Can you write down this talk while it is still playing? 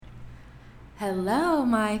Hello,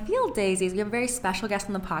 my field daisies. We have a very special guest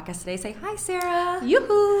on the podcast today. Say hi, Sarah.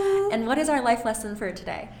 Yoo-hoo! And what is our life lesson for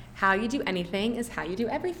today? How you do anything is how you do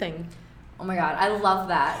everything. Oh my God, I love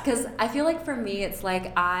that. Because I feel like for me, it's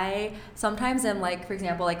like I sometimes am like, for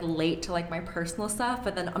example, like late to like my personal stuff,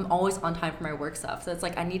 but then I'm always on time for my work stuff. So it's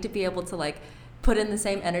like I need to be able to like put in the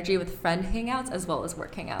same energy with friend hangouts as well as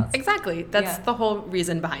work hangouts. Exactly. That's the whole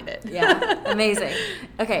reason behind it. Yeah, amazing.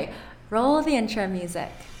 Okay, roll the intro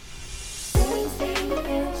music.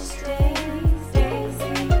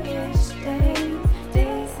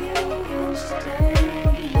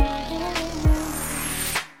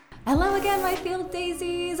 Hello again, my field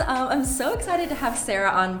daisies. I'm so excited to have Sarah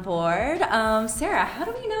on board. Sarah, how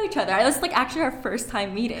do we know each other? It's like actually our first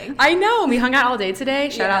time meeting. I know. We hung out all day today.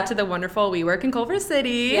 Shout out to the wonderful WeWork in Culver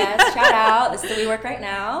City. Yes, shout out. This is the WeWork right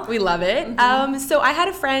now. We love it. Mm-hmm. So I had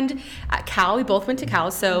a friend at Cal. We both went to Cal,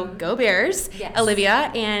 so go Bears. Yes.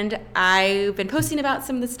 Olivia, and I've been posting about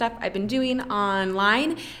some of the stuff I've been doing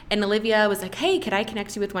online, and Olivia was like, hey, could I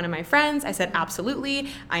connect you with one of my friends? I said, absolutely.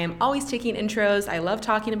 I am always taking intros. I love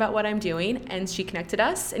talking about what I'm doing, and she connected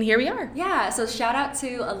us, and here we are. Yeah, so shout out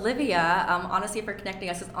to Olivia, honestly, for connecting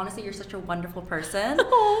us, because honestly, you're such a wonderful person.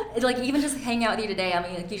 Like, even just hanging out with you today, I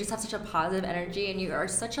mean, like, you just have such a positive energy, and you are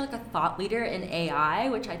such like a thought leader in AI,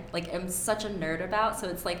 which I like am such a nerd about, so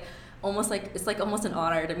it's like almost like it's like almost an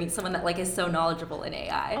honor to meet someone that like is so knowledgeable in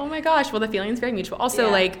AI. Oh my gosh, well, the feeling's very mutual. Also,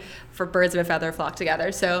 like, for birds of a feather flock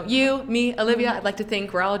together. So you, me, Olivia, I'd like to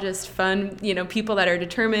think we're all just fun, people that are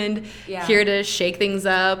determined, here to shake things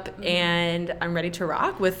up, and I'm ready to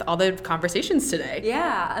rock with all the conversations today.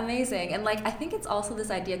 Yeah, amazing. And like, I think it's also this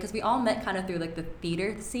idea, because we all met kind of through like the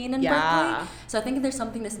theater scene in Berkeley. So I think there's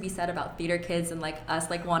something to be said about theater kids and like us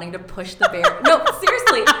like wanting to push the barrier. No,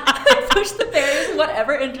 seriously, push the barriers in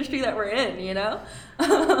whatever industry that we're in,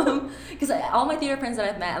 because all my theater friends that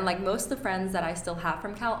I've met, and like most of the friends that I still have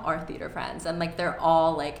from Cal are theater friends, and like they're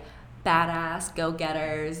all like badass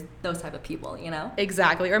go-getters, those type of people,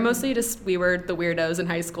 Exactly. Or mostly just we were the weirdos in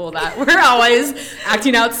high school that were always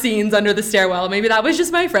acting out scenes under the stairwell. Maybe that was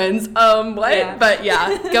just my friends. But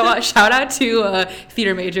shout out to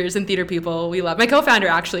theater majors and theater people. We love. My co-founder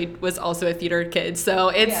actually was also a theater kid,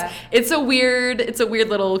 so it's a weird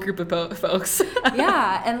little group of folks.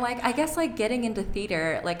 Yeah, and like I guess like getting into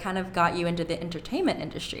theater like kind of got you into the entertainment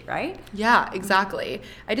industry, right? Yeah, exactly.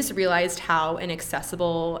 I just realized how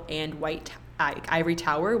inaccessible and ivory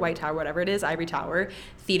tower, whatever it is, ivory tower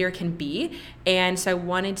theater can be. And so I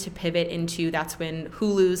wanted to pivot into, that's when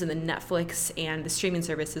Hulu's and the Netflix and the streaming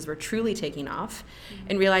services were truly taking off,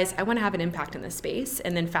 and realized I want to have an impact in this space.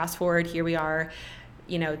 And then fast forward, here we are,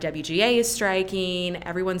 WGA is striking,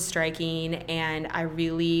 everyone's striking, and I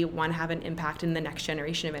really want to have an impact in the next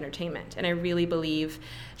generation of entertainment. And I really believe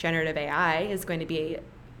generative AI is going to be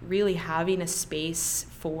really having a space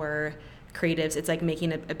for creatives. It's like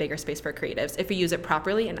making a bigger space for creatives if we use it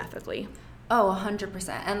properly and ethically. Oh, 100%.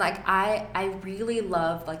 And like I really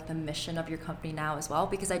love like the mission of your company now as well,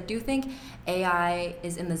 because I do think AI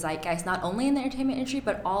is in the zeitgeist, not only in the entertainment industry,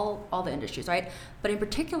 but all the industries, right? But in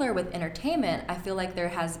particular with entertainment, I feel like there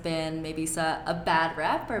has been maybe a bad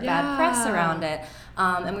rep or bad press around it.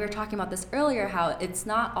 And we were talking about this earlier, how it's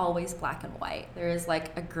not always black and white. There is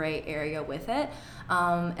like a gray area with it.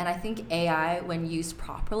 And I think AI, when used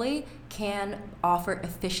properly, can offer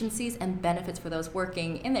efficiencies and benefits for those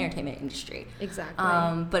working in the entertainment industry. Exactly.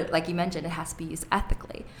 But like you mentioned, it has to be used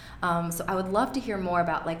ethically. So I would love to hear more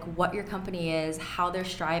about like what your company is, how they're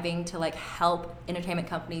striving to like help entertainment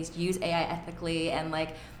companies use AI ethically, and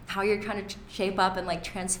like how you're trying to shape up and like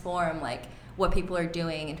transform like what people are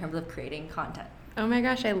doing in terms of creating content. Oh my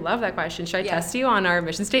gosh, I love that question. Should I test you on our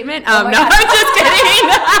mission statement? Oh no, I'm just kidding.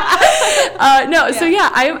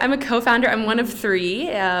 I'm a co-founder. I'm one of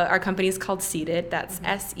three. Our company is called Seated. That's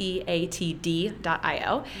SEATD.io.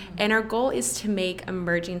 And our goal is to make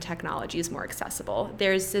emerging technologies more accessible.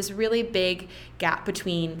 There's this really big gap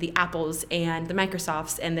between the Apples and the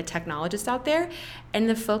Microsofts and the technologists out there, and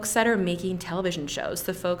the folks that are making television shows,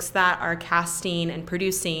 the folks that are casting and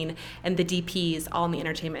producing, and the DPs all in the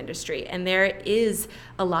entertainment industry. And there is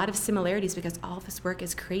a lot of similarities because all of this work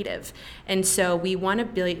is creative. And so we want to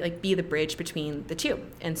be the bridge between the two.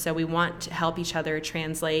 And so we want to help each other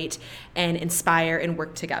translate and inspire and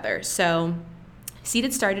work together. So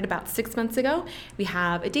Seated started about 6 months ago. We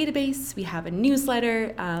have a database, we have a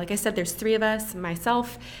newsletter. Like I said, there's three of us,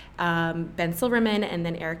 myself, Ben Silverman and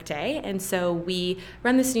then Eric Day. And so we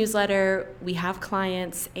run this newsletter, we have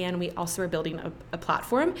clients, and we also are building a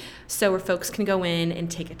platform so where folks can go in and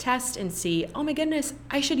take a test and see, oh my goodness,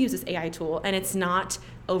 I should use this AI tool. And it's not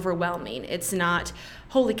overwhelming. It's not,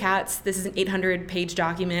 holy cats, this is an 800-page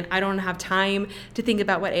document. I don't have time to think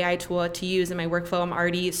about what AI tool to use in my workflow. I'm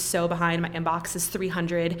already so behind. My inbox is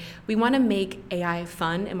 300. We want to make AI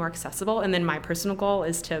fun and more accessible. And then my personal goal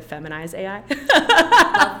is to feminize AI.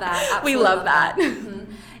 Love that. Absolutely We love that.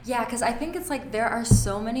 Mm-hmm. Yeah, because I think it's like there are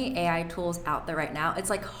so many AI tools out there right now. It's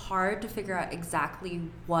like hard to figure out exactly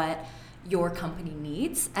what your company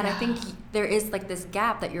needs. And I think there is like this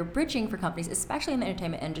gap that you're bridging for companies, especially in the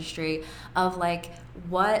entertainment industry, of like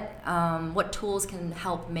what tools can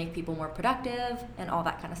help make people more productive and all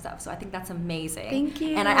that kind of stuff. So I think that's amazing. Thank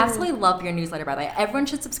you. And I absolutely love your newsletter, by the way. Everyone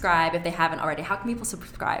should subscribe if they haven't already. How can people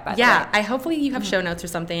subscribe, by the way? I hopefully you have show notes or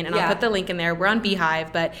something, and I'll put the link in there. We're on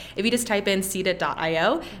Beehive, but if you just type in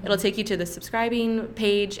seedit.io, it'll take you to the subscribing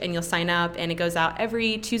page, and you'll sign up, and it goes out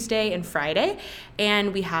every Tuesday and Friday.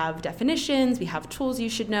 And we have definitions, we have tools you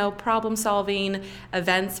should know, problem solving,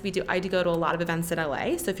 events. I do go to a lot of events in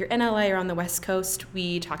LA. So if you're in LA or on the West Coast,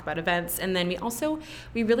 we talk about events. And then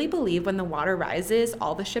we really believe when the water rises,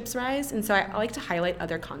 all the ships rise. And so I like to highlight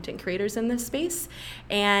other content creators in this space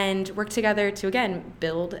and work together to, again,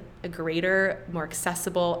 build a greater, more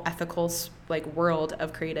accessible, ethical world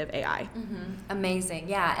of creative AI. Mm-hmm. Amazing.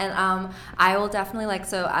 Yeah. And I will definitely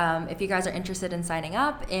if you guys are interested in signing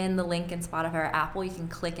up, in the link in Spotify or Apple, you can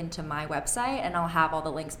click into my website and I'll have all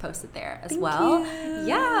the links posted there as well. Thank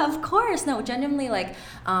you. Yeah, of course. No, genuinely,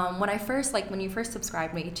 when you first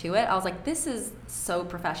subscribed me to it, I was like, this is so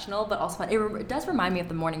professional, but also fun. It does remind me of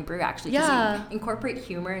the Morning Brew, actually. Yeah. You incorporate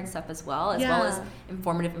humor and stuff as well as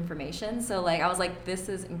informative information. So I was like, this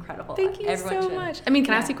is incredible. Thank you Everyone so should. much. I mean,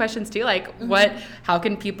 can I ask you questions too? How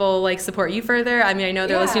can people support you further? I mean, I know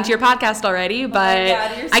they're listening to your podcast already, but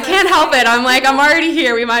I can't help it. I'm I'm already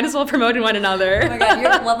here. We might as well promote one another. Oh my God, your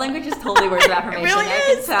love language is totally words of affirmation. It really I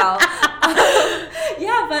is. can tell.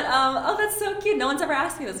 That's so cute. No one's ever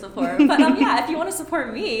asked me this before. But if you want to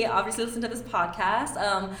support me, obviously listen to this podcast.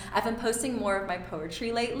 I've been posting more of my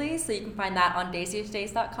poetry lately, so you can find that on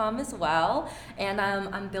daisydays.com as well. And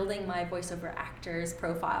I'm building my voiceover actors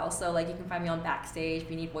profile, so you can find me on Backstage if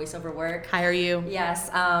you need voiceover work. Hire you. Yes.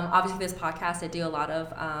 Obviously, this podcast I do a lot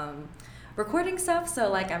of recording stuff,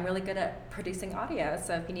 so I'm really good at producing audio.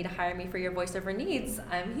 So if you need to hire me for your voiceover needs,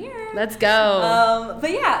 I'm here. Let's go.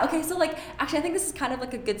 So actually I think this is kind of a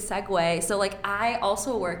good segue. So I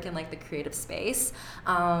also work in the creative space,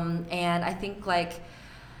 and I think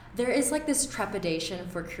there is this trepidation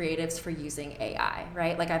for creatives for using AI,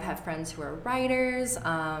 right? I've had friends who are writers that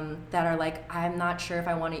are I'm not sure if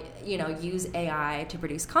I want to, use AI to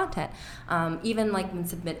produce content. Even when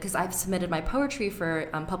because I've submitted my poetry for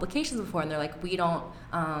publications before, and they're we don't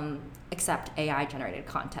accept AI generated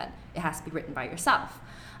content. It has to be written by yourself.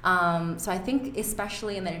 So I think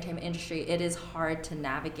especially in the entertainment industry, it is hard to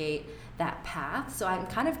navigate that path. So I'm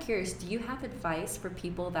kind of curious, do you have advice for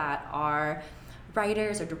people that are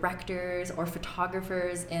writers or directors or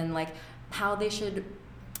photographers in how they should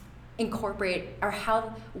incorporate, or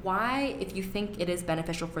why, if you think it is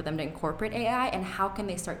beneficial for them to incorporate AI, and how can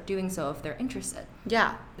they start doing so if they're interested?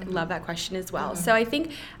 Yeah, I love that question as well. So I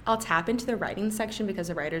think I'll tap into the writing section because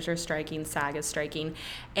the writers are striking, SAG is striking,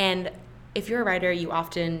 and if you're a writer, you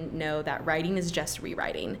often know that writing is just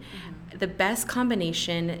rewriting. The best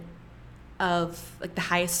combination of the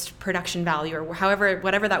highest production value, or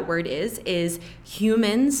whatever that word is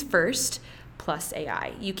humans first plus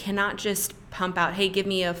AI. You cannot just pump out, hey, give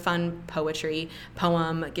me a fun poetry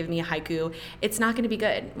poem, give me a haiku. It's not going to be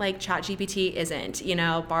good. ChatGPT isn't,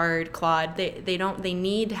 Bard, Claude, they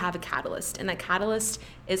need to have a catalyst, and that catalyst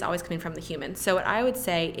is always coming from the human. So what I would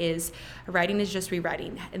say is writing is just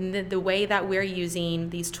rewriting. And the way that we're using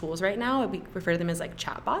these tools right now, we refer to them as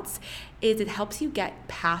chatbots, is it helps you get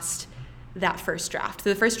past that first draft. So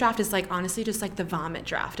the first draft is honestly just the vomit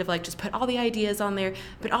draft of just put all the ideas on there,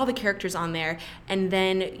 put all the characters on there, and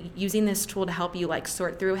then using this tool to help you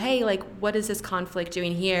sort through, hey, what is this conflict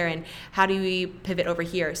doing here, and how do we pivot over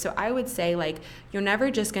here? So I would say you're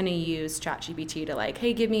never just going to use ChatGPT to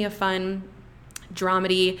hey, give me a fun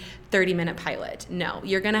dramedy 30-minute pilot. No,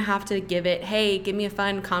 you're going to have to give it, hey, give me a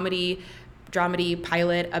fun comedy dramedy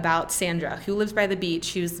pilot about Sandra, who lives by the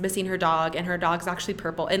beach, who's missing her dog, and her dog's actually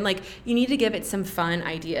purple. And like, you need to give it some fun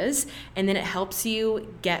ideas, and then it helps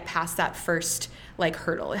you get past that first like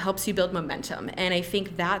hurdle. It helps you build momentum. And I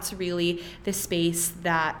think that's really the space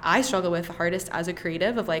that I struggle with the hardest as a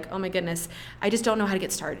creative, of like, oh my goodness, I just don't know how to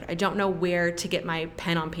get started. I don't know where to get my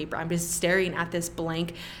pen on paper. I'm just staring at this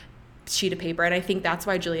blank sheet of paper. And I think that's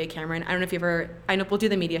why Julia Cameron, I don't know if you ever, I know we'll do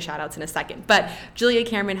the media shout outs in a second, but Julia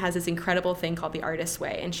Cameron has this incredible thing called the Artist's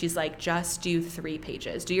Way. And she's like, just do 3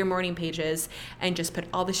 pages, do your morning pages, and just put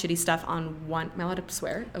all the shitty stuff on one. Am I allowed to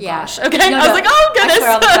swear? Oh yeah. Gosh. Okay. No, I was like, oh goodness. I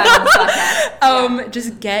swear all the time on the podcast.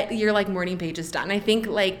 Just get your like morning pages done. I think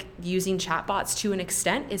like using chatbots to an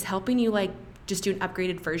extent is helping you like just do an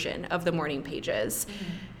upgraded version of the morning pages.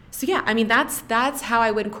 Mm-hmm. So yeah, I mean, that's how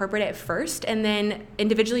I would incorporate it first. And then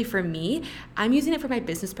individually for me, I'm using it for my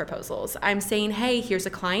business proposals. I'm saying, hey, here's a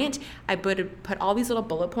client. I put all these little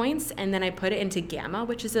bullet points, and then I put it into Gamma,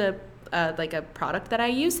 which is a product that I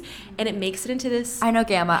use, and it makes it into this. I know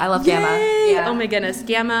Gamma. I love Gamma. Yeah. Oh my goodness.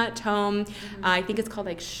 Gamma, Tome. I think it's called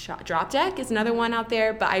like Drop Deck is another one out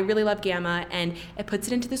there, but I really love Gamma, and it puts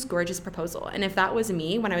it into this gorgeous proposal. And if that was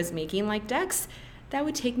me when I was making like decks, that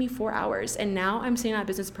would take me 4 hours. And now I'm sending out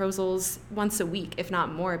business proposals once a week, if not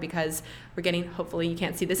more, because we're getting, hopefully you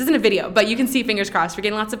can't see, this isn't a video, but you can see, fingers crossed, we're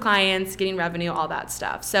getting lots of clients, getting revenue, all that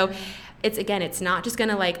stuff. So it's not just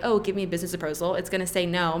gonna like, oh, give me a business proposal. It's gonna say,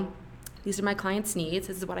 no, these are my clients' needs.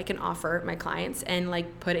 This is what I can offer my clients, and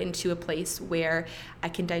like put it into a place where I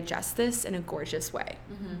can digest this in a gorgeous way.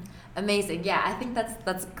 Mm-hmm. Amazing. Yeah, I think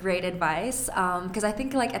that's great advice. Because I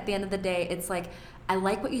think like at the end of the day, it's like, I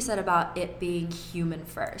like what you said about it being human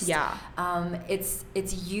first. Yeah. It's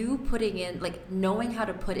you putting in, like, knowing how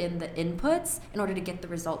to put in the inputs in order to get the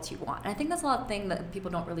results you want. And I think that's a lot of thing that people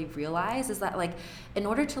don't really realize, is that like, in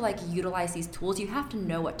order to like utilize these tools, you have to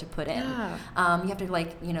know what to put in. Yeah. You have to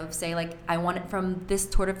like, say like, I want it from this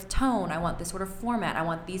sort of tone, I want this sort of format, I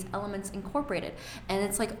want these elements incorporated. And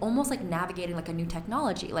it's like almost like navigating like a new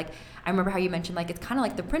technology. Like, I remember how you mentioned like, it's kind of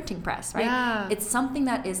like the printing press, right? Yeah. It's something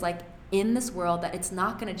that is like in this world that it's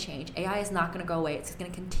not going to change. AI is not going to go away. It's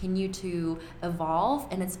going to continue to evolve,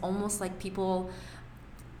 and it's almost like people,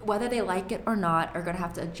 whether they like it or not, are going to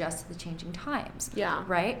have to adjust to the changing times. Yeah.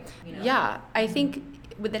 Right? Yeah. I think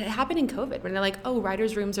that it happened in COVID, when they're like, oh,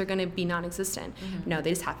 writers' rooms are going to be non-existent. Mm-hmm. No,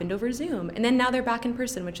 they just happened over Zoom. And then now they're back in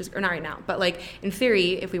person, which is, or not right now, but like in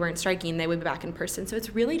theory, if we weren't striking, they would be back in person. So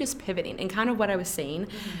it's really just pivoting. And kind of what I was saying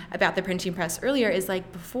about the printing press earlier is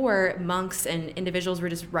like, before, monks and individuals were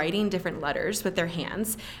just writing different letters with their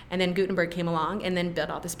hands. And then Gutenberg came along and then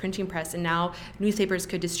built out this printing press. And now newspapers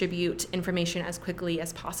could distribute information as quickly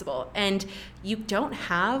as possible. And you don't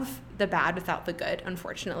have the bad without the good,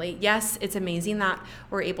 unfortunately. Yes, it's amazing that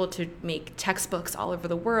we're able to make textbooks all over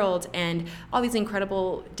the world and all these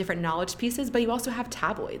incredible different knowledge pieces, but you also have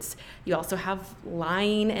tabloids. You also have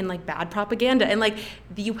lying and like bad propaganda, and like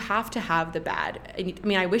you have to have the bad. I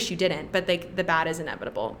mean, I wish you didn't, but like the bad is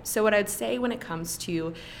inevitable. So what I'd say when it comes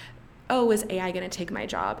to, oh, is AI going to take my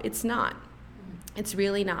job? It's not. It's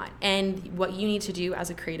really not. And what you need to do as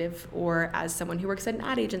a creative, or as someone who works at an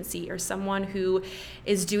ad agency, or someone who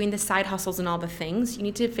is doing the side hustles and all the things, you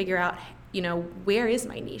need to figure out, where is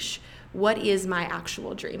my niche? What is my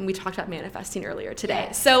actual dream? We talked about manifesting earlier today.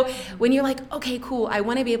 Yes. So when you're like, okay, cool, I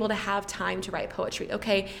want to be able to have time to write poetry.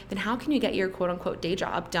 Okay, then how can you get your quote unquote day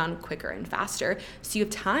job done quicker and faster so you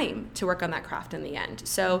have time to work on that craft in the end?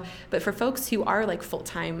 So, but for folks who are like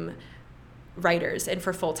full-time writers and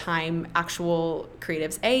for full-time actual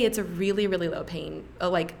creatives, it's a really, really low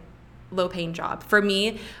paying job. For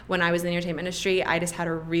me, when I was in the entertainment industry, I just had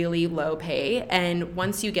a really low pay. And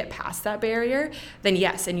once you get past that barrier, then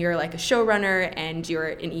yes, and you're like a showrunner and you're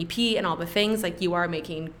an EP and all the things, like you are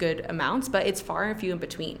making good amounts, but it's far and few in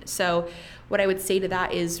between. So what I would say to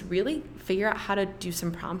that is really figure out how to do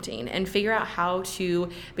some prompting and figure out how to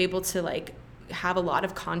be able to like have a lot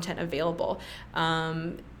of content available.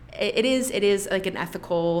 It is like an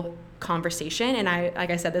ethical conversation, and like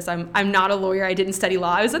I said this, I'm not a lawyer. I didn't study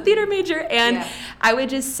law. I was a theater major, and I would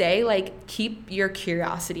just say like keep your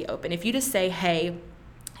curiosity open. If you just say, hey,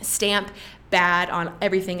 stamp bad on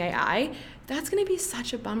everything AI, that's gonna be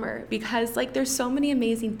such a bummer, because like there's so many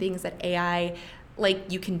amazing things that AI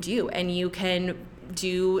like you can do, and you can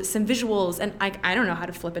do some visuals, and I don't know how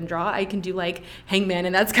to flip and draw. I can do like Hangman,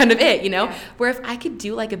 and that's kind of it, Yeah. Where if I could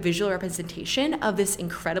do like a visual representation of this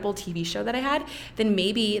incredible TV show that I had, then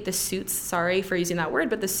maybe the suits, sorry for using that word,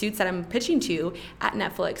 but the suits that I'm pitching to at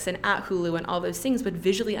Netflix and at Hulu and all those things would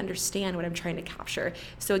visually understand what I'm trying to capture.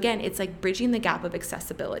 So again, it's like bridging the gap of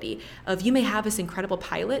accessibility. Of you may have this incredible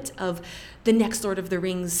pilot of the next Lord of the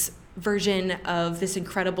Rings version of this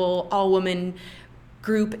incredible all-woman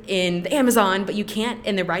group in the Amazon, but you can't,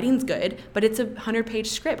 and the writing's good, but it's a 100-page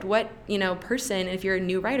script. What, person, if you're a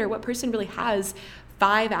new writer, what person really has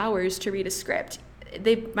 5 hours to read a script?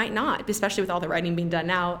 They might not, especially with all the writing being done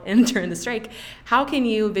now and during the strike. How can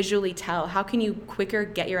you visually tell? How can you quicker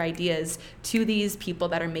get your ideas to these people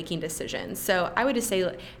that are making decisions? So I would just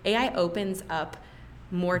say AI opens up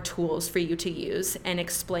more tools for you to use and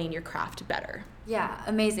explain your craft better. Yeah,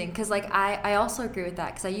 amazing. Because I also agree with that,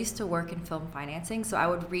 because I used to work in film financing, so I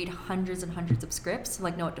would read hundreds and hundreds of scripts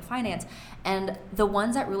to know what to finance, and the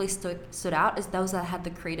ones that really stood out is those that had the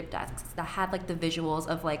creative desks, that had the visuals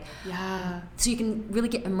of so you can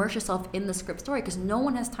really immerse yourself in the script story, because no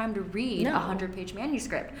one has time to read a 100-page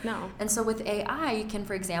manuscript. No. And so with AI, you can,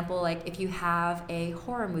 for example, if you have a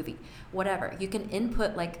horror movie, whatever, you can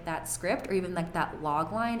input that script or even that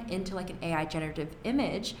log line into an AI generative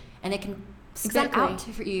image, and it can spit out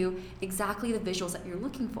for you exactly the visuals that you're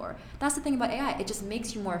looking for. That's the thing about AI. It just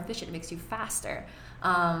makes you more efficient. It makes you faster.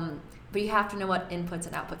 But you have to know what inputs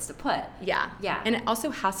and outputs to put. Yeah. And it also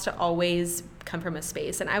has to always come from a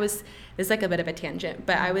space. And this is a bit of a tangent,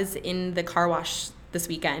 but I was in the car wash this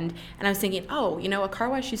weekend, and I was thinking, a car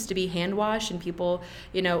wash used to be hand wash, and people,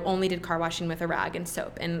 only did car washing with a rag and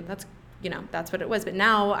soap. And that's what it was. But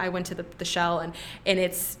now I went to the Shell, and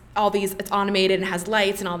it's all these, it's automated and has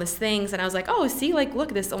lights and all these things. And I was like, see,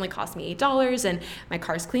 look, this only cost me $8 and my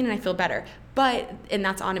car's clean and I feel better. And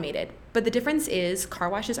that's automated. But the difference is car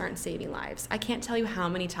washes aren't saving lives. I can't tell you how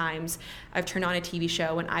many times I've turned on a TV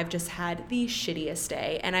show and I've just had the shittiest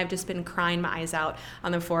day, and I've just been crying my eyes out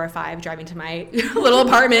on the 405 driving to my little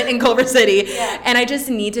apartment in Culver City. Yeah. And I just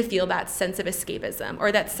need to feel that sense of escapism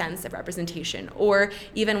or that sense of representation. Or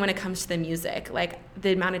even when it comes to the music,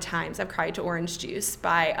 the amount of times I've cried to Orange Juice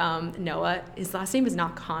by Noah. His last name is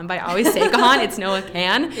not Khan, but I always say Khan. It's Noah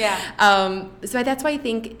Khan. Yeah. So that's why I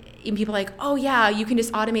think people are you can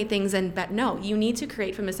just automate things, but no, you need to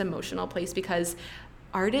create from this emotional place, because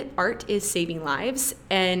art is saving lives.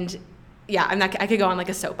 And I could go on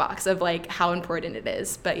a soapbox of how important it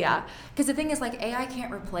is, but yeah. Because the thing is AI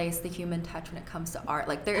can't replace the human touch when it comes to art.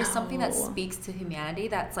 There is something that speaks to humanity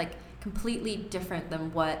that's completely different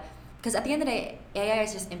than what. Because at the end of the day, AI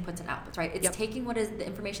is just inputs and outputs, right? It's taking what is the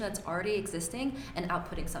information that's already existing and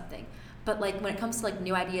outputting something. But when it comes to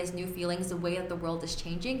new ideas, new feelings, the way that the world is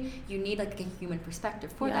changing, you need a human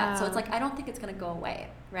perspective for that. So it's I don't think it's gonna go away,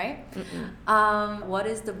 right? What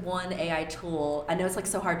is the one AI tool? I know it's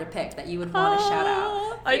so hard to pick that you would want to shout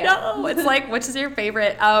out. I know. It's which is your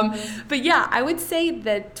favorite? But yeah, I would say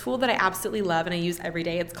the tool that I absolutely love and I use every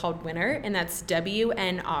day, it's called Winner, and that's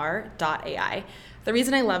WNR.ai. The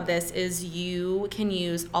reason I love this is you can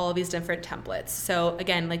use all of these different templates. So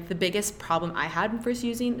again, the biggest problem I had when first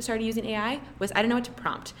started using AI was I didn't know what to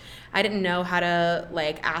prompt. I didn't know how to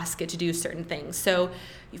ask it to do certain things. So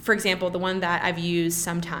for example, the one that I've used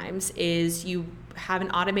sometimes is you have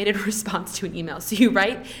an automated response to an email. So you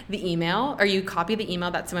write the email, or you copy the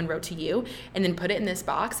email that someone wrote to you and then put it in this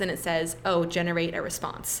box, and it says, generate a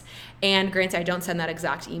response. And granted, I don't send that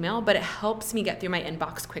exact email, but it helps me get through my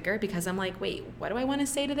inbox quicker, because I'm wait, what do I want to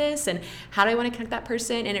say to this? And how do I want to connect that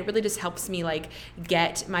person? And it really just helps me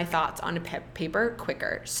get my thoughts on paper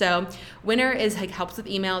quicker. So Winner is helps with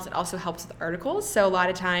emails. It also helps with articles. So a lot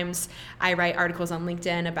of times I write articles on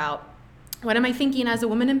LinkedIn about what am I thinking as a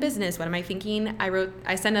woman in business? What am I thinking?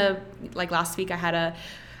 I sent last week I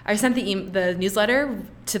sent the newsletter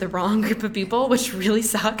to the wrong group of people, which really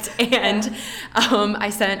sucked. And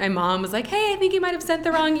my mom was hey, I think you might have sent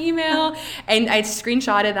the wrong email. And I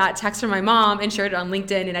screenshotted that text from my mom and shared it on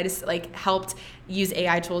LinkedIn. And I just helped use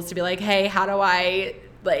AI tools to be hey, how do I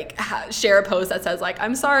share a post that says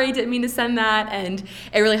I'm sorry, didn't mean to send that. And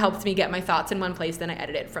it really helped me get my thoughts in one place, then I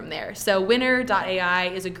edit it from there. So winner.ai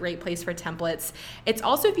is a great place for templates. It's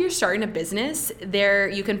also, if you're starting a business, there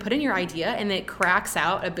you can put in your idea and it cracks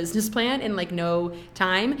out a business plan in no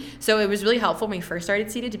time. So it was really helpful when we first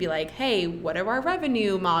started Seated to be hey, what are our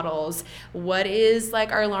revenue models? What is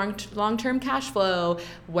our long-term cash flow?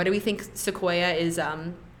 What do we think Sequoia is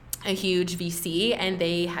a huge VC, and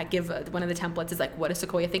they give one of the templates is what does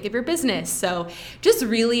Sequoia think of your business? So just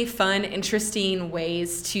really fun, interesting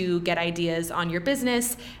ways to get ideas on your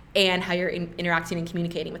business and how you're interacting and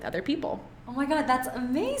communicating with other people. Oh my God, that's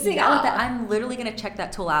amazing. Yeah. I love that. I'm literally going to check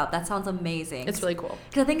that tool out. That sounds amazing. It's really cool.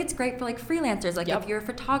 Because I think it's great for like freelancers. Like if you're a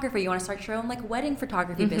photographer, you want to start your own like wedding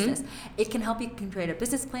photography business. It can help you create a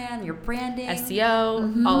business plan, your branding.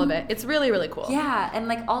 SEO, all of it. It's really, really cool. Yeah. And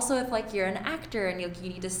like also if like you're an actor and you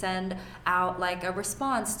need to send out like a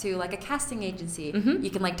response to like a casting agency, you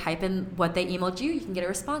can like type in what they emailed you can get a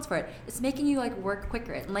response for it. It's making you like work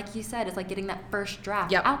quicker. And like you said, it's like getting that first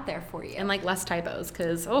draft out there for you. And like less typos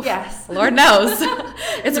because, Lord knows.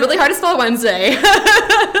 It's really hard to spell Wednesday.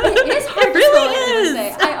 It is hard to spell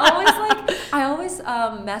Wednesday. I always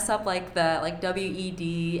mess up like the like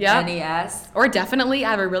WEDNES. Or definitely.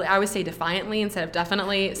 I always say defiantly instead of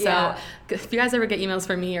definitely. So if you guys ever get emails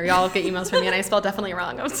from me or y'all get emails from me and I spell definitely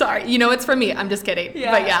wrong, I'm sorry. You know it's from me. I'm just kidding.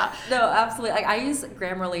 Yeah. But No, absolutely. Like I use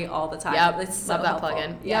Grammarly all the time. Yep. It's so Love that helpful.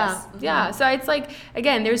 plugin. Yes. Yeah. So it's like,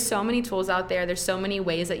 again, there's so many tools out there. There's so many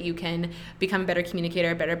ways that you can become a better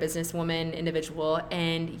communicator, a better businesswoman, individual,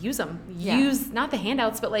 and use them. Use not the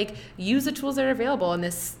handouts, but like use the tools that are available in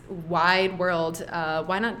this wide world.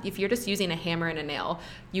 Why not? If you're just using a hammer and a nail,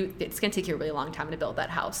 it's going to take you a really long time to build that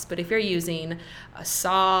house. But if you're using a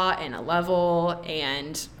saw and a level,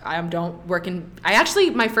 and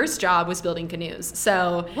my first job was building canoes.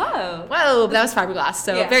 So whoa, that was fiberglass.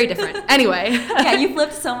 So very different. Anyway, you've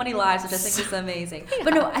lived so many lives, which I think is amazing.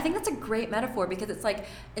 But no, I think that's a great metaphor because it's like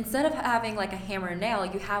instead of having like a hammer and nail,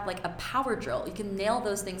 you have like a power drill. You can nail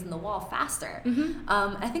those things in the wall faster.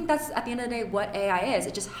 I think that's at the end of the day what AI is.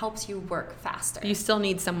 It just helps you work faster. You still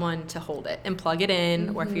need someone to hold it and plug it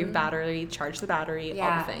in, or if you have battery, charge the battery,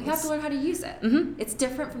 all the things. You have to learn how to use it. It's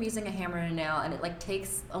different from using a hammer and a nail, and it like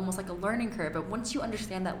takes almost like a learning curve. But once you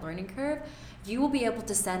understand that learning curve, you will be able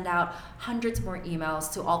to send out hundreds more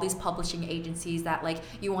emails to all these publishing agencies that like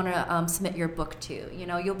you want to submit your book to. You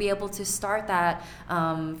know, you'll be able to start that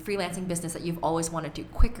freelancing business that you've always wanted to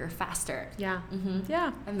quicker, faster. Yeah.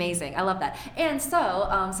 Amazing. I love that. And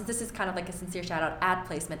so since this is kind of like a sincere shout out ad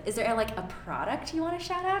placement, is there like a product you want to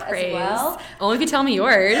shout out as well? Only if you tell me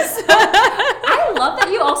yours. I love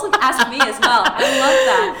that you also asked me as well. I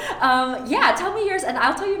love that. Tell me yours and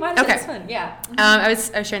I'll tell you mine. Okay. This one. Yeah. I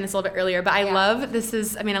was sharing this a little bit earlier, but I love this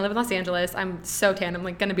I live in Los Angeles. I'm so tan. I'm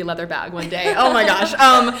like going to be leather bag one day. Oh my gosh.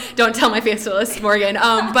 Don't tell my facialist, Morgan.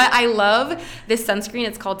 But I love this sunscreen.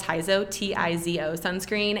 It's called Tizo, Tizo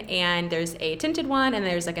sunscreen. And there's a tinted one and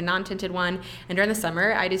there's like a non-tinted one. And during the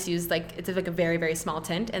summer, I just use it's like a very, very small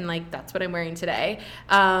tint. And like, that's what I'm wearing today.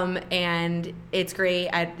 And it's great.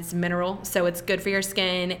 It's mineral. So it's good for your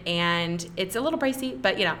skin and it's a little pricey,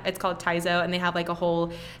 but it's called Tizo and they have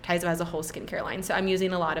Tizo has a whole skincare line. So I'm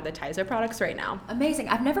using a lot of the Tizo products right now. Amazing.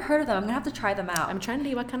 I've never heard of them. I'm gonna have to try them out. I'm trying to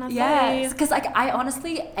be what kind of Yes, because I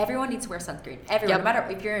honestly, everyone needs to wear sunscreen. Everyone, no matter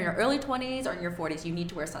if you're in your early 20s or in your 40s, you need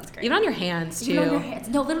to wear sunscreen. Even on your hands too. Even on your hands.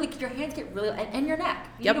 No, literally, your hands get really and your neck.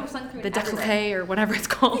 You need to wear sunscreen. The décolleté or whatever it's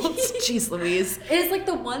called. Jeez Louise. It is like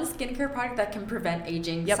the one skincare product that can prevent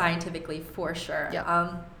aging scientifically for sure.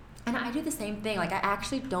 And I do the same thing. Like I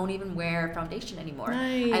actually don't even wear foundation anymore.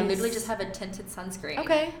 Nice. I literally just have a tinted sunscreen.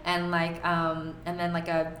 Okay. And and then like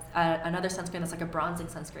another sunscreen that's like a bronzing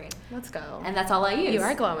sunscreen. Let's go. And that's all I use. You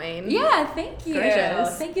are glowing. Yeah, thank you.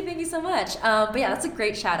 Gorgeous. Thank you so much. But yeah, that's a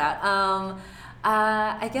great shout out.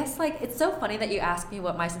 I guess it's so funny that you asked me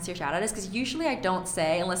what my sincere shout out is because usually I don't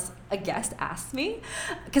say unless a guest asks me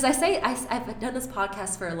because I've done this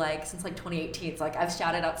podcast for since 2018 so I've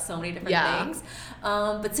shouted out so many different things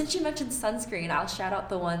but since you mentioned sunscreen I'll shout out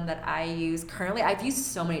the one that I use currently. I've used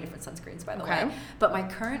so many different sunscreens by the way, but my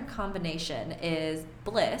current combination is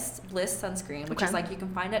Bliss sunscreen which is you can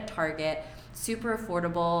find at Target. Super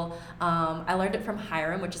affordable. I learned it from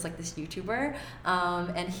Hiram, which is this YouTuber,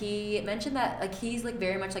 and he mentioned that he's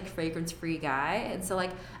very much fragrance free guy, and so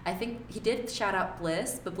I think he did shout out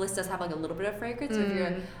Bliss, but Bliss does have a little bit of fragrance. So if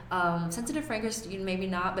you're sensitive fragrance, you maybe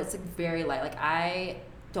not, but it's very light. I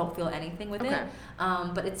don't feel anything with it,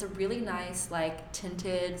 but it's a really nice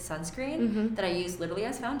tinted sunscreen that I use literally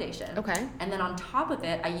as foundation. And then on top of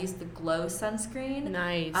it I use the Glow sunscreen.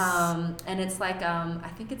 Nice. And it's I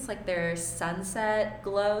think it's their Sunset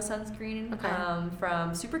Glow sunscreen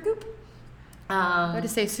from Supergoop. I had to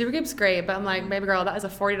say Supergoop's great, but I'm like, baby girl, that is a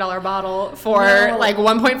 $40 bottle for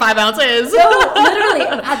 1.5 ounces. No, literally.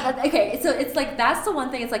 Okay, so it's that's the one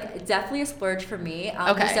thing. It's definitely a splurge for me.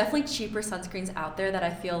 There's definitely cheaper sunscreens out there that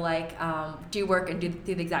I feel do work and do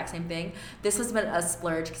the exact same thing. This has been a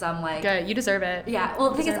splurge because I'm good, you deserve it. Yeah,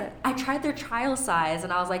 well, the thing is, I tried their trial size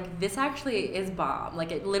and I was this actually is bomb.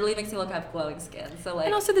 It literally makes me look like I have glowing skin. So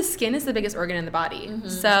and also the skin is the biggest organ in the body.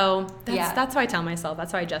 So that's how I tell myself.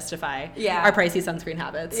 That's how I justify our pricey sunscreen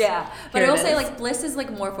habits. Yeah, but Here I will it say is. like Bliss is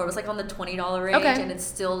like more affordable. It's like on the $20 range, Okay. and it's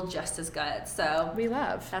still just as good. So We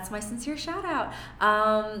love. that's my sincere shout out.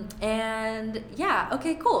 And yeah,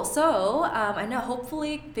 okay, cool. So I know.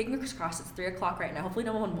 Hopefully, fingers crossed. It's 3:00 right now. Hopefully,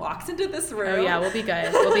 no one walks into this room. Oh yeah, we'll be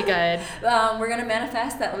good. We'll be good. We're gonna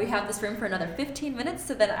manifest that we have this room for another 15 minutes,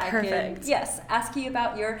 so that I Perfect. can ask you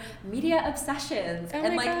about your media obsessions. Oh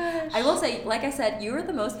And my like gosh. I will say, like I said, you are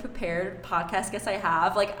the most prepared podcast guest I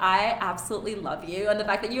have. Like I absolutely love you, and the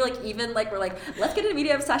fact that you like even like we're like, let's get into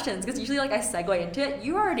media obsessions, because usually like I segue into it.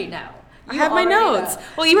 You already know. I You have my already notes. know.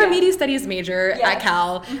 Well, you were a Yeah. media studies major Yes. at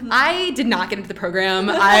Cal. I did not get into the program.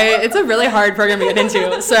 It's a really hard program to get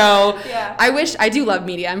into. So Yeah. I do love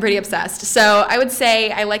media. I'm pretty obsessed. So I would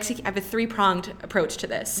say I have a 3-pronged approach to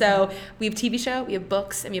this. So we have TV show, we have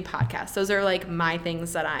books, and we have podcasts. Those are like my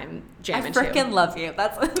things that I'm jamming I to. freaking love you.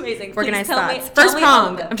 That's amazing. Organized Please tell me- thoughts. tell First me all of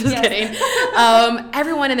prong. them. I'm just Yes. kidding.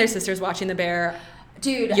 Everyone and their sister's watching The Bear.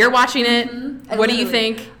 Dude, You're watching it. I What do you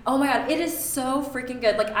literally- think? Oh my god, it is so freaking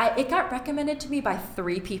good. Like it got recommended to me by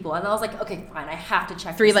 3 people, and I was like, okay, fine, I have to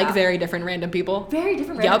check. 3 this like out. very different random people. very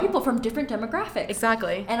different Yup. random people from different demographics.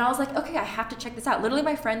 Exactly. And I was like, okay, I have to check this out. Literally,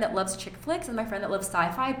 my friend that loves chick flicks and my friend that loves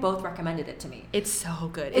sci-fi both recommended it to me. It's so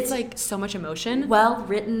good. It's- It's like so much emotion. Well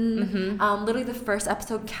written. Literally, the first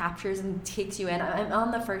episode captures and takes you in. I'm on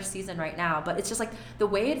the first season right now, but it's just like the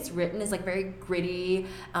way it's written is like very gritty.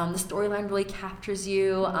 The storyline really captures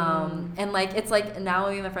you. And like it's like now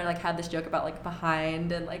me and my friend like had this joke about like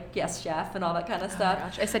behind and like Yes Chef and all that kind of Oh stuff. my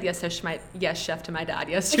gosh. I said yes chef to my dad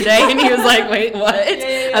yesterday, and he was like, "Wait, what?"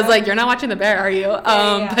 Yeah. I was like, "You're not watching The Bear, are you?"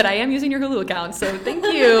 Yeah. But I am using your Hulu account, so thank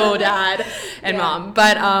you, Dad and Yeah. Mom.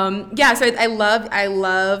 But yeah, so I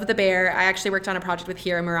love The Bear. I actually worked on a project with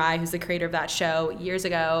Hira Murai, who's the creator of that show, years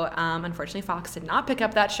ago. Unfortunately, Fox did not pick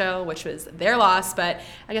up that show, which was their loss, but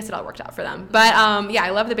I guess it all worked out for them. But yeah, I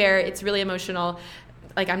love The Bear. It's really emotional.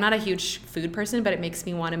 Like, I'm not a huge food person, but it makes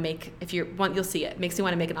me want to make, you'll see it, makes me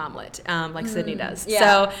want to make an omelet, like Sydney does. yeah.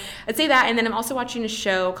 So I'd say that. And then I'm also watching a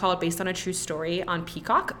show called Based on a True Story on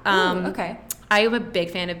Peacock. Ooh, okay. I am a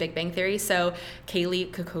big fan of Big Bang Theory. So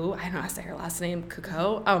Kaylee Cuoco, I don't know how to say her last name,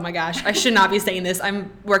 Cuoco. Oh my gosh, I should not be saying this.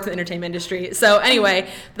 I'm working in the entertainment industry. So anyway,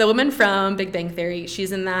 the woman from Big Bang Theory,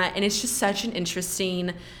 she's in that. And it's just such an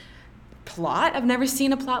interesting plot. I've never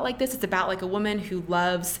seen a plot like this. It's about like a woman who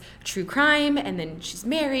loves true crime, and then she's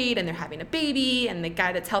married and they're having a baby, and the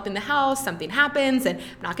guy that's helping the house, something happens, and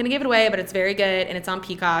I'm not going to give it away, but it's very good, and it's on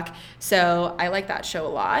Peacock. So I like that show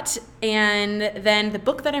a lot. And then the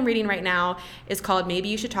book that I'm reading right now is called Maybe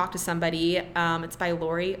You Should Talk to Somebody. It's by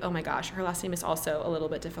Lori. Oh my gosh, her last name is also a little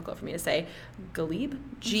bit difficult for me to say. Gottlieb,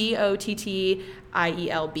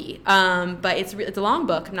 Gottielb. But it's a long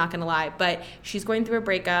book, I'm not gonna lie. But she's going through a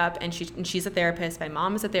breakup, and she's a therapist. My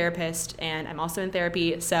mom is a therapist, and I'm also in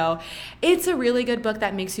therapy. So it's a really good book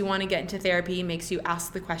that makes you want to get into therapy, makes you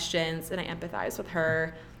ask the questions, and I empathize with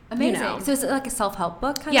her. Amazing. You know. So is it like a self-help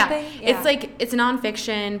book kind Yeah. of thing? It's like, it's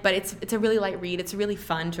nonfiction, but it's a really light read. It's really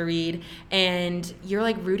fun to read, and you're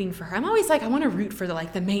like rooting for her. I'm always like, I want to root for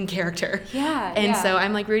the main character. Yeah, And yeah. so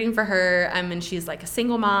I'm like rooting for her. And she's like a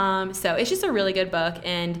single mom. So it's just a really good book,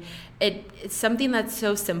 and it's something that's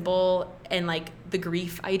so simple, and like the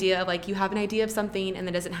grief idea of like you have an idea of something and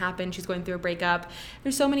that doesn't happen. She's going through a breakup.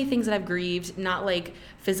 There's so many things that I've grieved, not like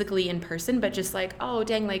physically in person, but just like, oh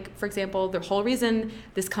dang, like for example, the whole reason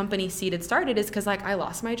this company Seeded started is because like I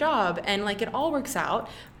lost my job, and like it all works out.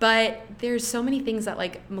 But there's so many things that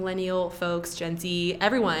like millennial folks, Gen Z,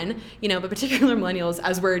 everyone, but particular millennials,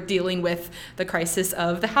 as we're dealing with the crisis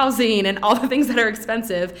of the housing and all the things that are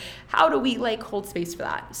expensive, how do we like hold space for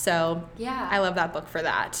that? So Yeah. I love that book for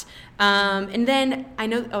that. And then I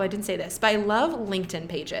know, I didn't say this, but I love LinkedIn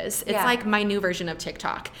pages. It's Yeah. like my new version of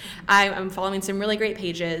TikTok. I'm following some really great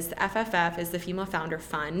pages. The FFF is the Female Founder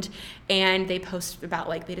Fund, and they post about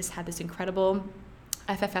they just had this incredible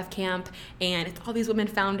FFF camp, and it's all these women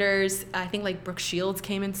founders. I think like Brooke Shields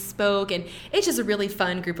came and spoke, and it's just a really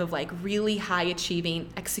fun group of really high achieving,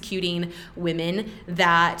 executing women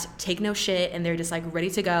that take no shit, and they're just ready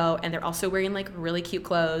to go, and they're also wearing really cute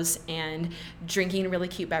clothes and drinking really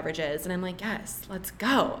cute beverages, and I'm like, yes, let's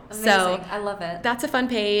go. Amazing. So I love it. that's a fun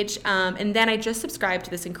page. And then I just subscribed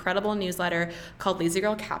to this incredible newsletter called Lazy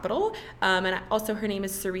Girl Capital. And also her name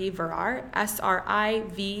is Sri Varar, Srivarre.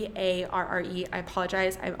 I apologize.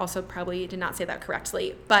 I also probably did not say that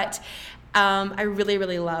correctly. But I really,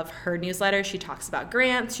 really love her newsletter. She talks about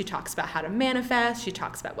grants. She talks about how to manifest. She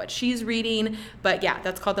talks about what she's reading. But yeah,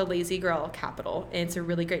 that's called the Lazy Girl Capital. And it's a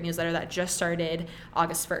really great newsletter that just started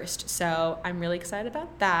August 1st. So I'm really excited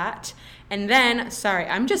about that. And then, sorry,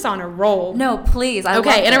 I'm just on a roll. No, please.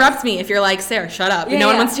 Okay, interrupt me if you're like, Sarah, shut up. No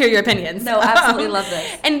one wants to hear your opinions. No, absolutely love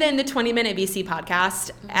this. And then the 20-minute VC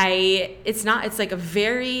podcast, it's like a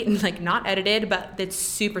very, like, not edited, but it's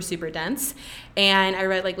super, super dense. And I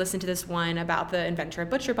listen to this one about the inventor of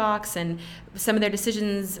ButcherBox and some of their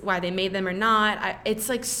decisions, why they made them or not. It's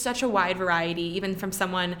like such a wide variety, even from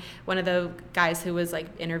one of the guys who was like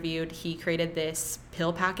interviewed, he created this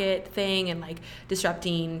pill packet thing and like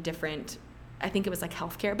disrupting different, I think it was like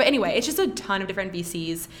healthcare. But anyway, it's just a ton of different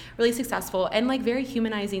VCs, really successful and like very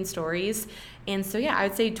humanizing stories. And so, yeah, I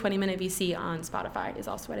would say 20-minute VC on Spotify is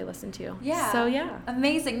also what I listen to. Yeah. So, yeah.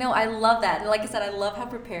 Amazing. No, I love that. And like I said, I love how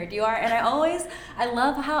prepared you are. And I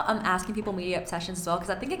love how I'm asking people media up sessions as well,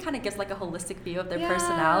 because I think it kind of gives like a holistic view of their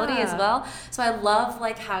personality as well. So I love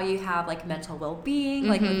like how you have like mental well-being,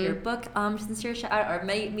 like with your book, Sincere or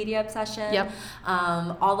Media Obsession. Yep.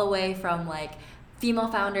 All the way from like female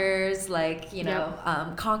founders, like,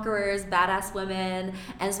 conquerors, badass women,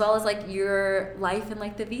 as well as like your life in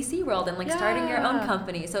like the VC world and like starting your own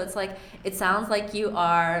company. So it's like, it sounds like you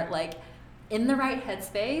are like in the right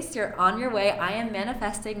headspace. You're on your way. I am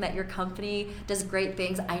manifesting that your company does great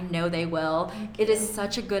things. I know they will. It is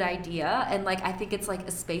such a good idea. And like, I think it's like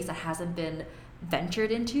a space that hasn't been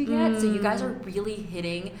ventured into yet. So you guys are really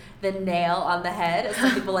hitting the nail on the head, as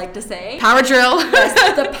some people like to say. Power drill.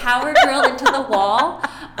 Yes, the power drill into the wall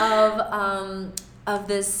of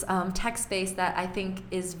this tech space that I think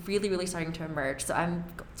is really, really starting to emerge. So I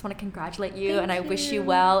just want to congratulate you. Thank and I you. wish you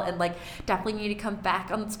well, and like definitely need to come back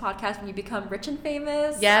on this podcast when you become rich and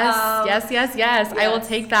famous. Yes. Yes. I will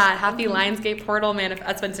take that. Happy Lionsgate Portal manifest.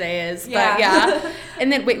 That's what today is. Yeah. But yeah.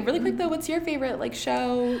 And then wait, really quick though, what's your favorite like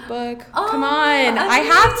show, book? Come on. Amazing. I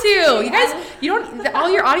have to. You guys, you don't, all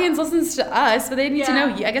your audience listens to us, but they need to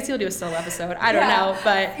know you. I guess you'll do a solo episode. I don't know,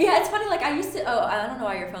 but yeah, it's funny. Like I used to. Oh, I don't know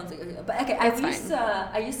why your phone's like. But okay,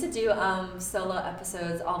 I used to do solo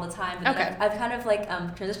episodes all the time. But then I've kind of like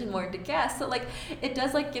transitioned more into guests. So like it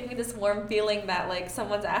does like give me this warm feeling that like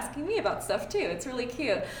someone's asking me about stuff too. It's really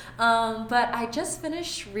cute. But I just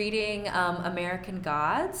finished reading American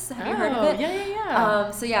Gods. Have you heard of it? Yeah.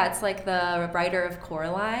 So yeah, it's like the writer of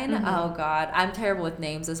Coraline. Oh God, I'm terrible with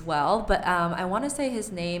names as well. But I want to say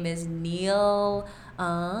his name is Neil.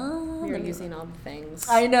 You're using all the things.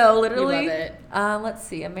 I know, literally. You love it. Let's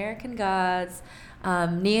see, American Gods.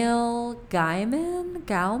 Neil Gaiman.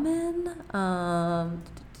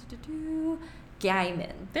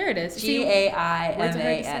 Gaiman. There it is.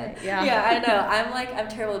 Gaiman. Yeah, I know. I'm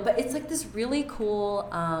terrible, but it's like this really cool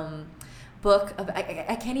book of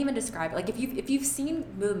I can't even describe it. Like if you've seen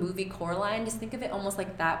the movie Coraline, just think of it almost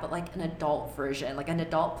like that, but like an adult version, like an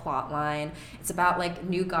adult plot line. It's about like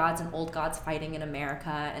new gods and old gods fighting in America,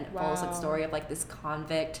 and it follows the story of like this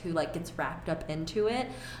convict who like gets wrapped up into it,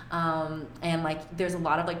 and like there's a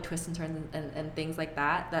lot of like twists and turns and things like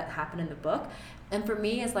that happen in the book. And for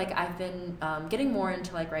me, it's like I've been getting more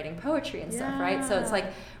into like writing poetry and stuff, right? So it's like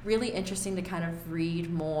really interesting to kind of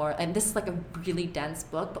read more. And this is like a really dense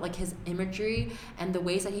book, but like his imagery and the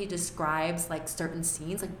ways that he describes like certain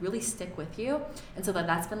scenes like really stick with you. And so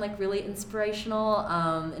that's been like really inspirational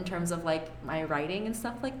in terms of like my writing and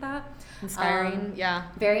stuff like that. Inspiring,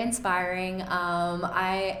 very inspiring. I'm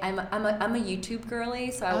a YouTube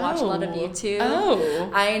girly, so I watch a lot of YouTube.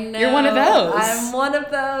 Oh, I know. You're one of those. I'm one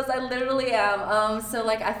of those. I literally am. So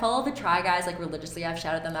like I follow the Try Guys like religiously. I've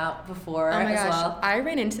shouted them out before well. I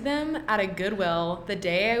ran into them at a Goodwill the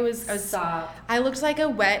day I was Stop. I looked like a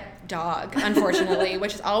wet dog, unfortunately,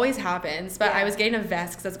 which always happens. But I was getting a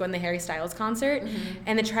vest because I was going to the Harry Styles concert,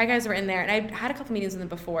 and the Try Guys were in there, and I had a couple meetings with them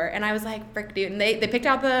before, and I was like, frick, dude. And they picked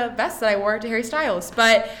out the vest that I wore to Harry Styles,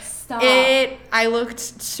 but I looked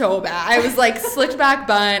so bad. I was like slicked back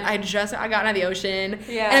bun. I got out of the ocean,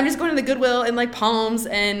 and I'm just going to the Goodwill in like Palms,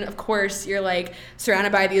 and of course you're like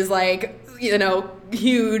surrounded by these like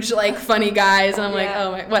huge like funny guys, and I'm like,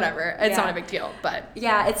 oh my, whatever, it's not a big deal. But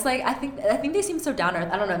it's like I think they seem so down to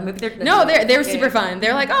earth. I don't know, maybe they're super fun.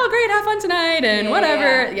 They're like, oh great, have fun tonight and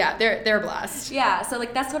whatever. They're a blast. So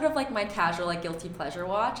like that's sort of like my casual like guilty pleasure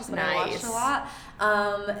watch is what I watched a lot.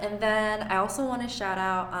 And then I also want to shout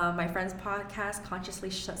out my friend's podcast, Consciously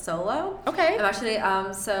Solo. Okay. I'm actually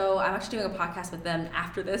doing a podcast with them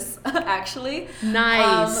after this, actually.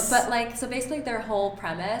 Nice. But like, so basically their whole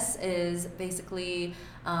premise is basically basically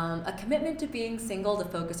a commitment to being single to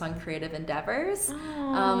focus on creative endeavors.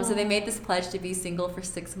 So they made this pledge to be single for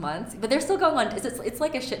 6 months, but they're still going on. It's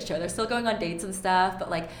like a shit show. They're still going on dates and stuff, but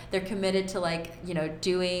like they're committed to like, you know,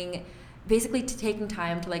 doing basically to taking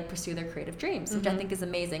time to like pursue their creative dreams, which I think is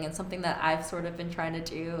amazing and something that I've sort of been trying to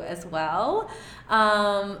do as well.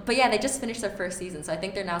 But yeah, they just finished their first season, so I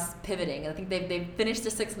think they're now pivoting. I think they've finished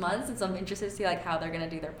their 6 months, and so I'm interested to see like how they're gonna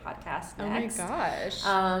do their podcast next. Oh my gosh.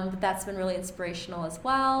 But that's been really inspirational as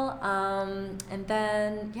well. And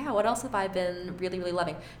then yeah, what else have I been really, really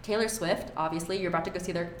loving? Taylor Swift, obviously. You're about to go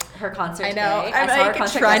see her concert today. I know. saw her I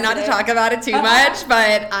concert try not to yesterday. talk about it too much,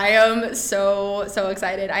 but I am so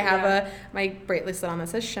excited. I have my bracelet on that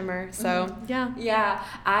says Shimmer. So Yeah,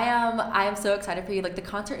 I am so excited for you. Like the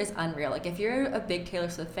concert is unreal. Like if you're a big Taylor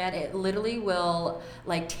Swift fan, it literally will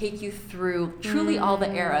like take you through truly all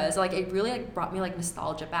the eras. Like it really like brought me like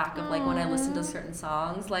nostalgia back of like when I listened to certain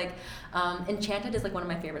songs. Like Enchanted is like one of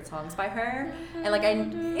my favorite songs by her, and like I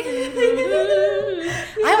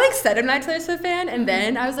like said I'm not a Taylor Swift fan, and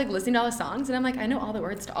then I was like listening to all the songs, and I'm like I know all the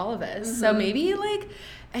words to all of this. So maybe like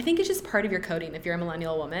I think it's just part of your coding if you're a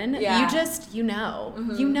millennial woman. Yeah. You just, you know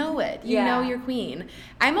it. You know you're queen.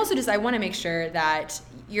 I'm also just, I want to make sure that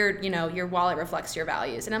your wallet reflects your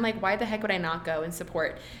values. And I'm like, why the heck would I not go and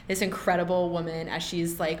support this incredible woman as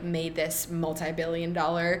she's like made this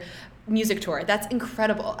multi-billion-dollar music tour? That's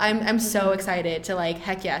incredible. I'm so excited to like,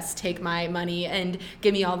 heck yes, take my money and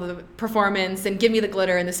give me all the performance and give me the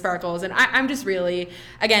glitter and the sparkles. And I'm just really,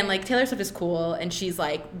 again, like Taylor Swift is cool and she's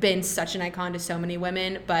like been such an icon to so many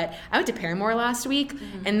women, but I went to Paramore last week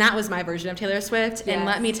and that was my version of Taylor Swift. And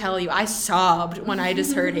let me tell you, I sobbed when I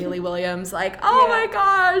just heard Hayley Williams, like, oh my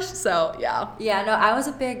gosh. So yeah, no, I was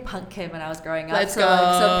a big punk kid when I was growing up. Let's so, go.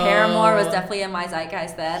 So Paramore was definitely in my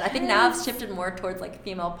zeitgeist then. I think now I've shifted more towards like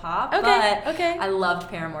female pop. But I loved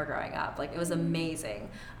Paramore growing up. Like it was amazing.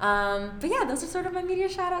 But yeah, those are sort of my media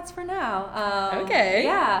shout outs for now.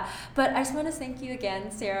 Yeah. But I just want to thank you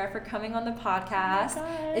again, Sarah, for coming on the podcast.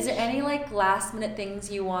 Is there any like last minute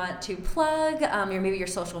things you want to plug? Maybe your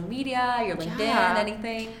social media, your LinkedIn,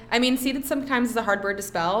 anything? I mean, seated sometimes is a hard word to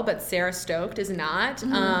spell, but Sarah Stoked is not.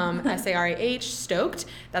 SARAH Stoked.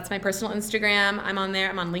 That's my personal Instagram. I'm on there.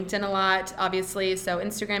 I'm on LinkedIn a lot, obviously. So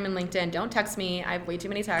Instagram and LinkedIn. Don't text me. I have way too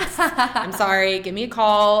many texts. I'm sorry. Give me a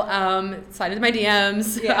call. Slide into my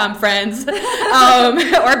DMs. Friends.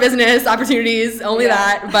 Or business opportunities. Only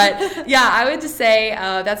that. But yeah, I would just say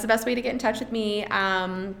that's the best way to get in touch with me.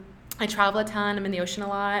 I travel a ton. I'm in the ocean a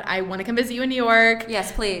lot. I want to come visit you in New York.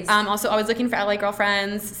 Yes, please. Also, always looking for LA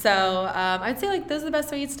girlfriends. So I'd say like those are the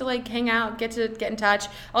best ways to like hang out, get in touch.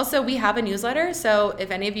 Also, we have a newsletter. So if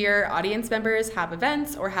any of your audience members have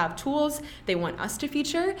events or have tools they want us to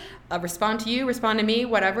feature, respond to you, respond to me,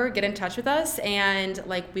 whatever. Get in touch with us, and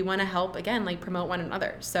like we want to help again, like promote one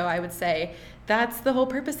another. So I would say that's the whole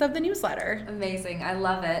purpose of the newsletter. Amazing. I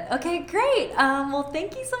love it. Okay, great. Well,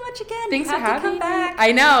 thank you so much again. Thanks for having me. Back.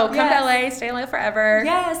 I know. Come to LA, stay in LA forever.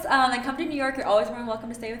 Yes. And come to New York. You're always more than welcome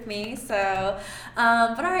to stay with me. So,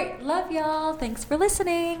 but all right. Love y'all. Thanks for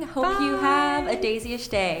listening. Hope you have a daisy-ish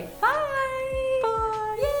day. Bye.